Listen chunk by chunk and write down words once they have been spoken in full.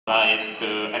apply it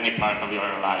to any part of your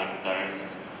life.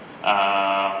 There's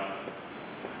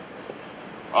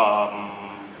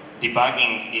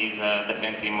debugging is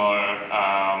definitely more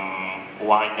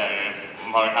wider,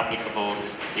 more applicable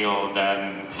skill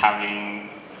than having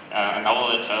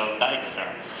knowledge of Dijkstra.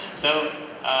 So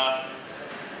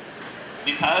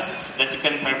the tasks that you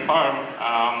can perform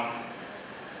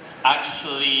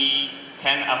actually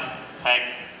can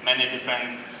affect many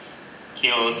different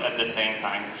skills at the same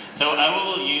time. So I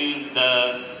will use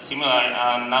the similar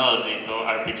analogy to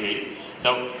RPG.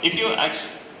 So if you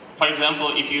actually, for example,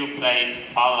 if you played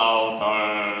Fallout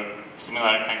or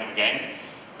similar kind of games,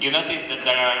 you notice that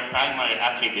there are primary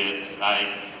attributes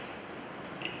like,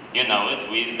 you know it,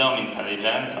 wisdom,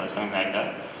 intelligence, or something like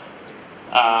that.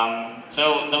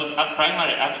 So those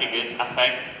primary attributes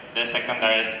affect the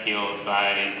secondary skills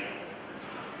like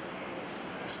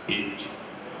speech,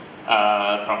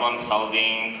 problem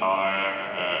solving, or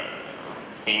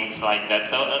things like that.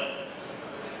 So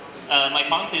my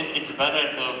point is, it's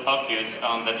better to focus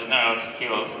on the general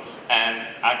skills and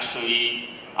actually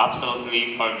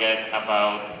absolutely forget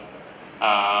about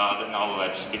the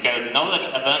knowledge, because knowledge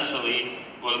eventually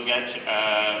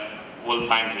will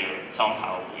find you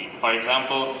somehow. For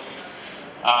example,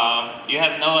 you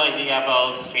have no idea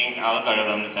about string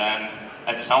algorithms, and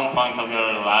at some point of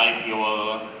your life you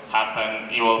will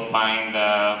find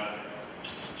a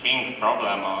string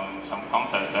problem on some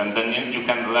contest, and then you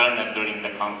can learn it during the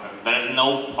contest. There's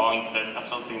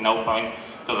absolutely no point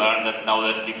to learn that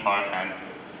knowledge beforehand.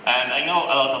 And I know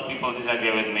a lot of people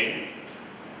disagree with me,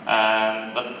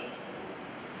 but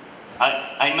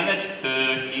I managed to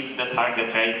hit the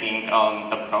target rating on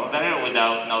TopCoder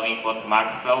without knowing what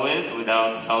max flow is,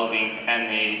 without solving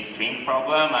any string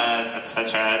problem,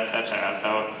 etc., etc.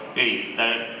 So really,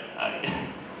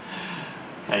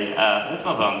 okay, let's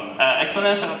move on.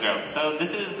 Exponential growth. So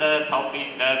this is the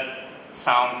topic that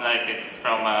sounds like it's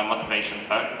from a motivation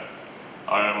talk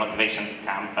or motivation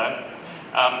scam talk.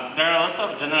 There are lots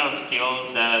of general skills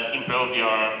that improve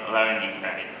your learning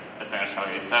rate,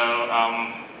 essentially. So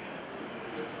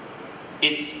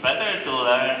it's better to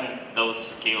learn those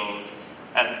skills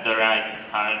at the right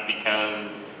start,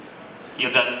 because you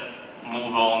just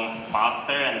move on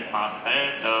faster and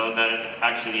faster. So there's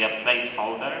actually a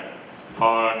placeholder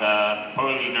for the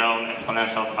poorly drawn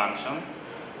exponential function.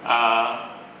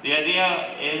 The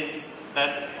idea is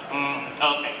that,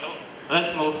 okay, so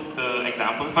let's move to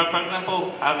examples. For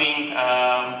example, having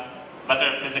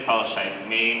better physical shape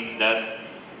means that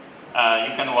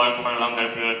you can work for a longer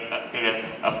period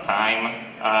of time.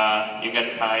 You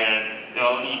get tired.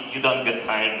 Well, you don't get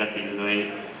tired that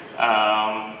easily.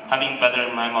 Having better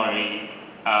memory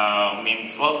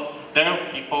means, well, there are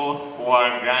people who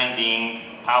are grinding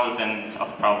thousands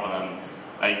of problems,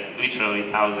 like literally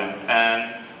thousands.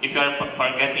 And if you are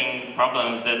forgetting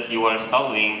problems that you were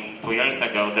solving 2 years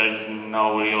ago, there's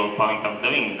no real point of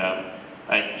doing them.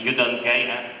 Like you don't gain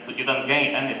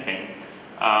anything.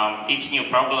 Each new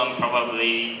problem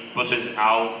probably pushes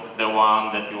out the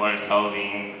one that you were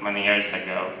solving many years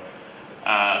ago.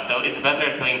 So it's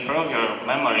better to improve your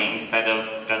memory instead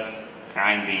of just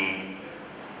grinding.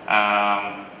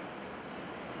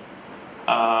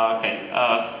 Okay,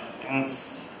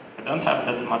 since I don't have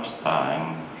that much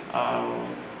time, I'll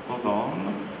move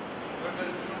on.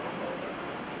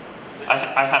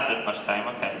 I have that much time,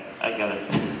 okay, I get it.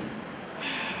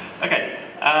 Okay,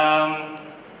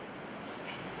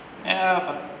 yeah,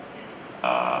 but,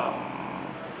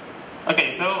 okay,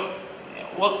 so,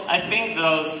 well, I think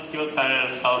those skills are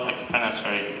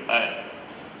self-explanatory.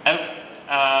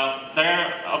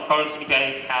 There, of course, if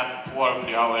I had 2 or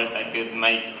 3 hours, I could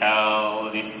make a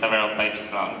list several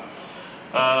pages long.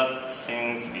 But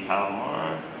since we have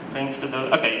more things to do,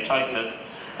 okay, choices.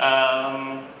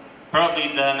 Probably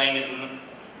the name is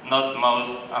not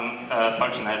most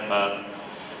unfortunate, but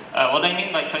what I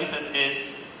mean by choices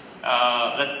is,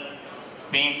 let's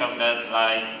think of that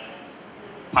like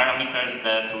parameters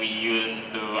that we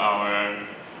use to our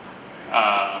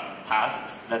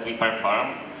tasks that we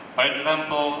perform. For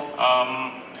example,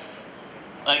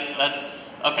 like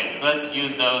let's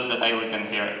use those that I've written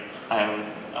here.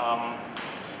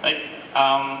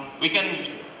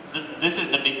 This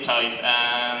is the big choice,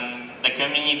 and the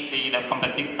community, the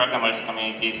competitive programmers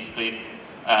community is split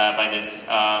by this.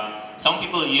 Some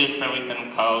people use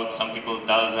pre-written code, some people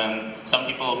doesn't. Some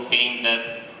people think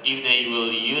that if they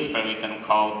will use pre-written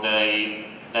code, they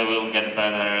will get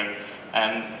better.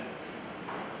 And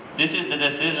this is the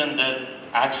decision that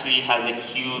actually has a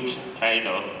huge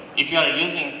trade-off. If you are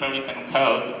using pre-written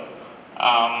code,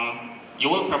 you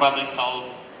will probably solve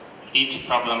each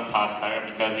problem faster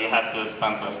because you have to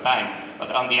spend less time.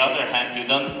 But on the other hand, you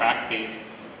don't practice,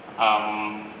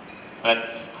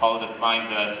 let's call it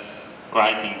mindless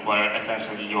writing, where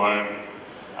essentially you are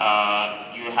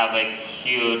you have a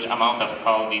huge amount of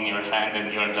code in your hand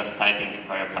and you're just typing it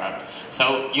very fast.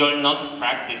 So you're not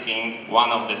practicing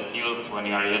one of the skills when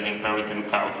you are using pre-written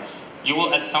code. You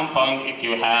will, at some point, if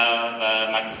you have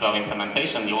Maxflow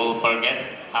implementation, you will forget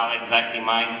how exactly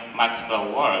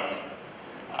Maxflow works.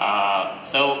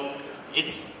 So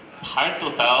it's hard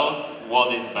to tell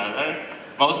what is better.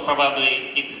 Most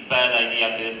probably it's a bad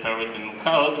idea to use pre-written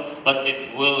code, but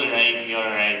it will raise your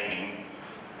rating.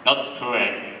 Not true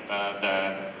rating, but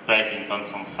the rating on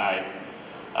some side.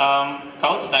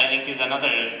 Code styling is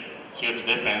another huge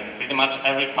difference. Pretty much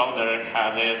every coder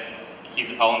has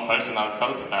his own personal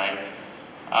code style.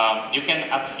 You can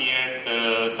adhere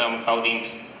to some coding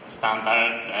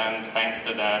standards, and thanks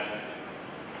to that,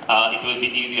 it will be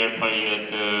easier for you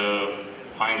to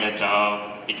find a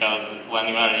job, because when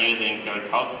you are using your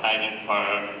code styling for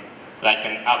like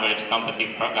an average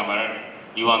competitive programmer,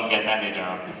 you won't get any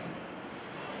job.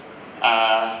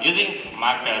 Using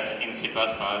macros in C++,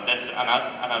 that's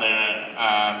another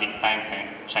big time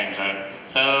changer.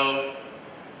 So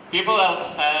people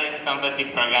outside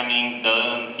competitive programming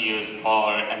don't use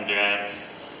for and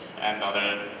reps and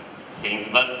other things,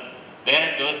 but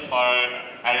they're good for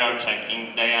error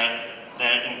checking. They're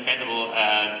incredible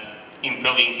at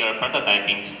improving your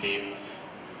prototyping speed.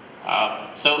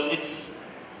 So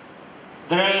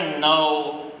there are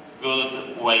no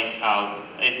good ways out.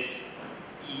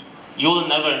 You'll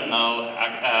never know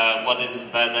what is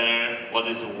better, what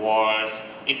is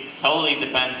worse. It solely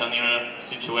depends on your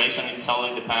situation. It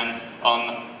solely depends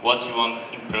on what you want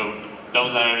to improve.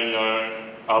 Those are your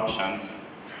options.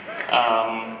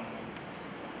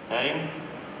 Okay.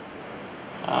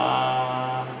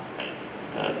 Okay,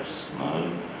 let's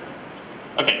move.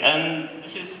 Okay, and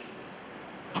this is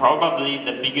probably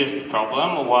the biggest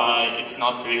problem why it's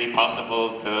not really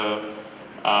possible to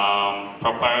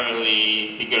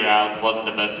properly figure out what's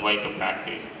the best way to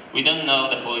practice. We don't know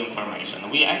the full information.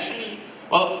 We actually,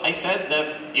 well, I said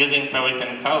that using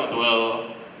pre-written code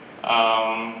will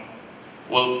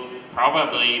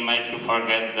probably make you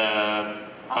forget the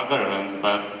algorithms,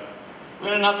 but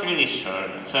we're not really sure.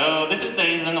 So this is the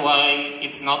reason why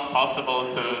it's not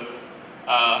possible to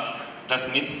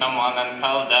just meet someone and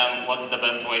tell them what's the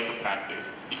best way to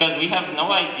practice. Because we have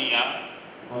no idea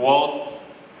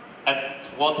at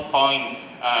what point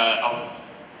of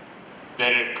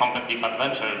their competitive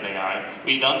adventure they are.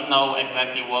 We don't know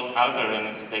exactly what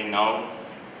algorithms they know,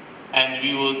 and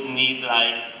we would need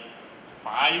like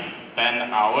 5-10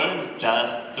 hours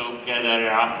just to get a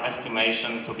rough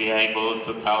estimation to be able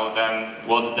to tell them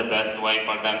what's the best way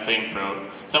for them to improve.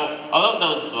 So all of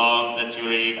those blogs that you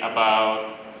read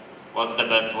about what's the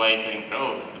best way to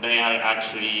improve, they are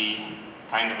actually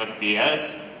kind of a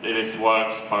BS. This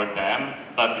works for them,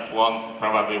 but it won't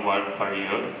probably work for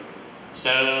you.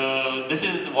 So this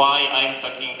is why I'm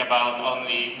talking about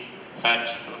only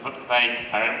such vague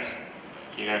terms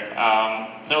here.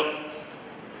 So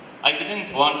I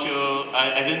didn't want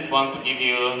to give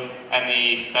you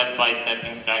any step-by-step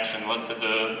instruction what to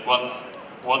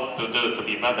do to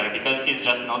be better, because it's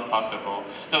just not possible.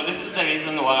 So this is the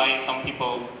reason why some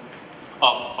people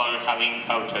opt for having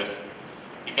coaches,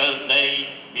 because they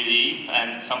believe,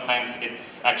 and sometimes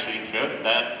it's actually true,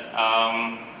 that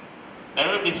there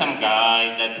will be some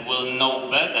guy that will know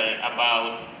better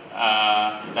about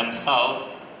themselves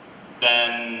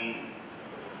than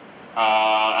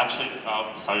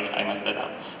sorry, I messed that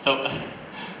up. So,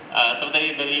 so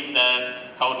they believe that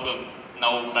coach will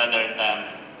know better than,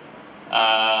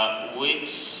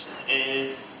 which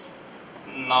is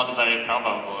not very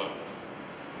probable.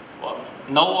 Well,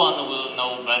 no one will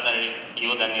know better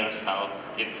you than yourself.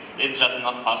 It's just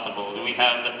not possible. We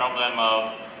have the problem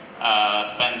of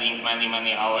spending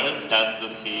many hours just to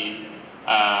see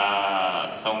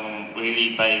some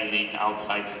really basic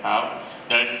outside stuff.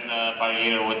 There's a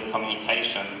barrier with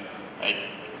communication. Like,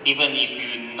 even if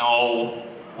you know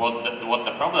what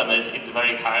the problem is, it's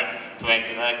very hard to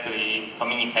exactly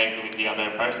communicate with the other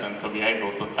person to be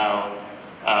able to tell,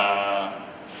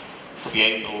 to be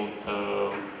able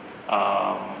to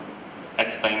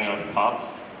explain your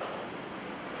thoughts.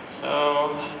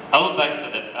 So I'll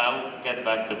get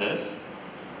back to this,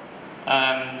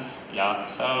 and yeah.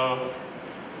 So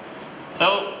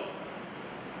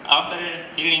after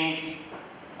hearing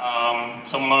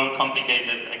some more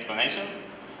complicated explanation,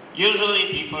 usually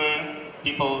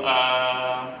people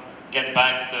get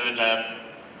back to just,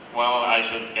 well, I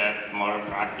should get more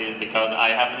practice because I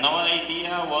have no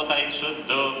idea what I should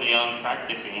do beyond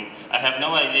practicing. I have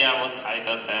no idea what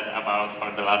Psyho said about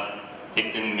for the last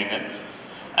 15 minutes.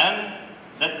 And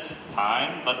that's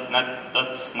fine, but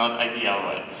that's not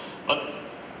ideal. But,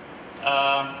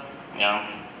 yeah,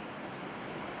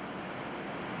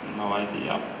 no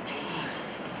idea.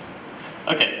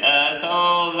 Okay,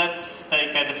 so let's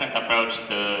take a different approach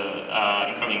to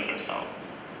improving yourself,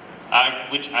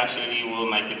 which actually will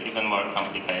make it even more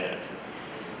complicated.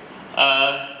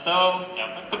 So,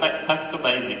 yeah, back to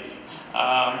basics.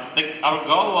 Our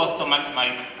goal was to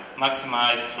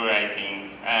maximize true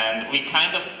rating, and we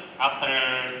kind of, after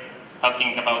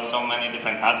talking about so many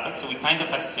different aspects, we kind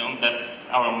of assumed that's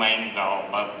our main goal,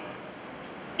 but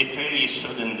it really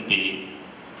shouldn't be.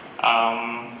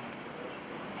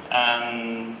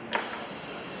 And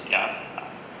yeah,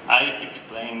 I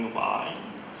explain why.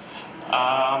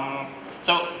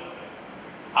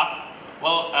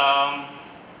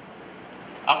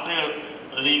 After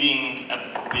living a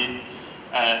bit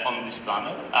on this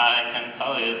planet, I can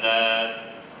tell you that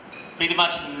pretty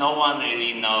much no one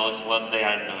really knows what they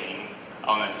are doing,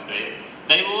 honestly.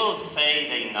 They will say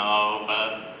they know,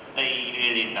 but they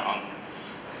really don't.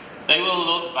 They will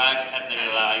look back at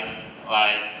their life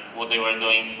like what they were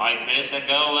doing 5 years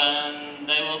ago, and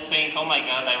they will think, oh my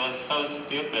god, I was so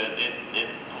stupid.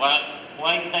 Why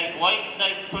did I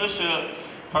pursue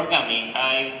programming?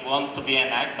 I want to be an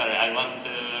actor, I want to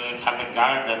have a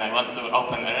garden, I want to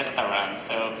open a restaurant.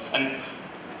 And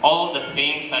all the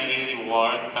things I really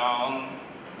worked on,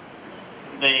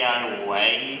 they are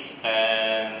waste,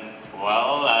 and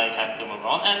well, I have to move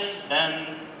on. And then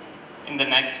in the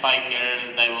next 5 years,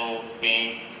 they will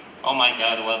think, oh my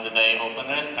god, what did I open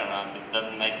a restaurant? It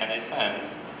doesn't make any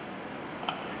sense.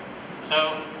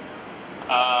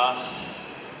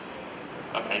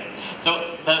 Okay.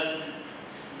 So the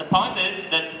point is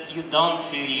that you don't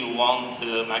really want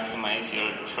to maximize your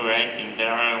true rating.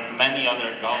 There are many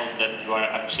other goals that you are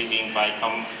achieving by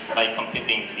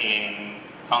competing in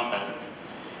contests.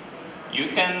 You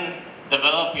can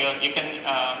develop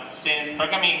since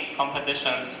programming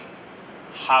competitions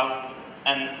have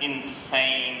an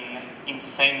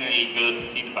insanely good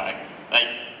feedback. Like,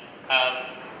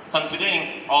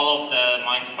 considering all of the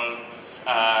mind sports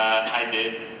I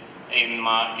did in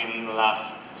the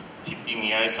last 15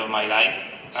 years of my life,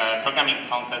 programming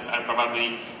contests are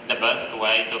probably the best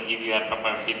way to give you a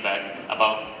proper feedback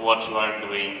about what you are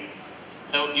doing.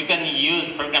 So you can use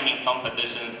programming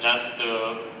competitions just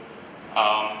to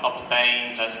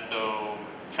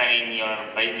train your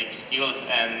basic skills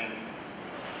and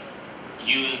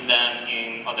use them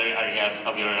in other areas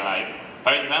of your life.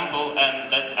 For example, and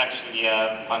that's actually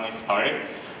a funny story.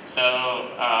 So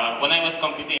when I was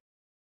competing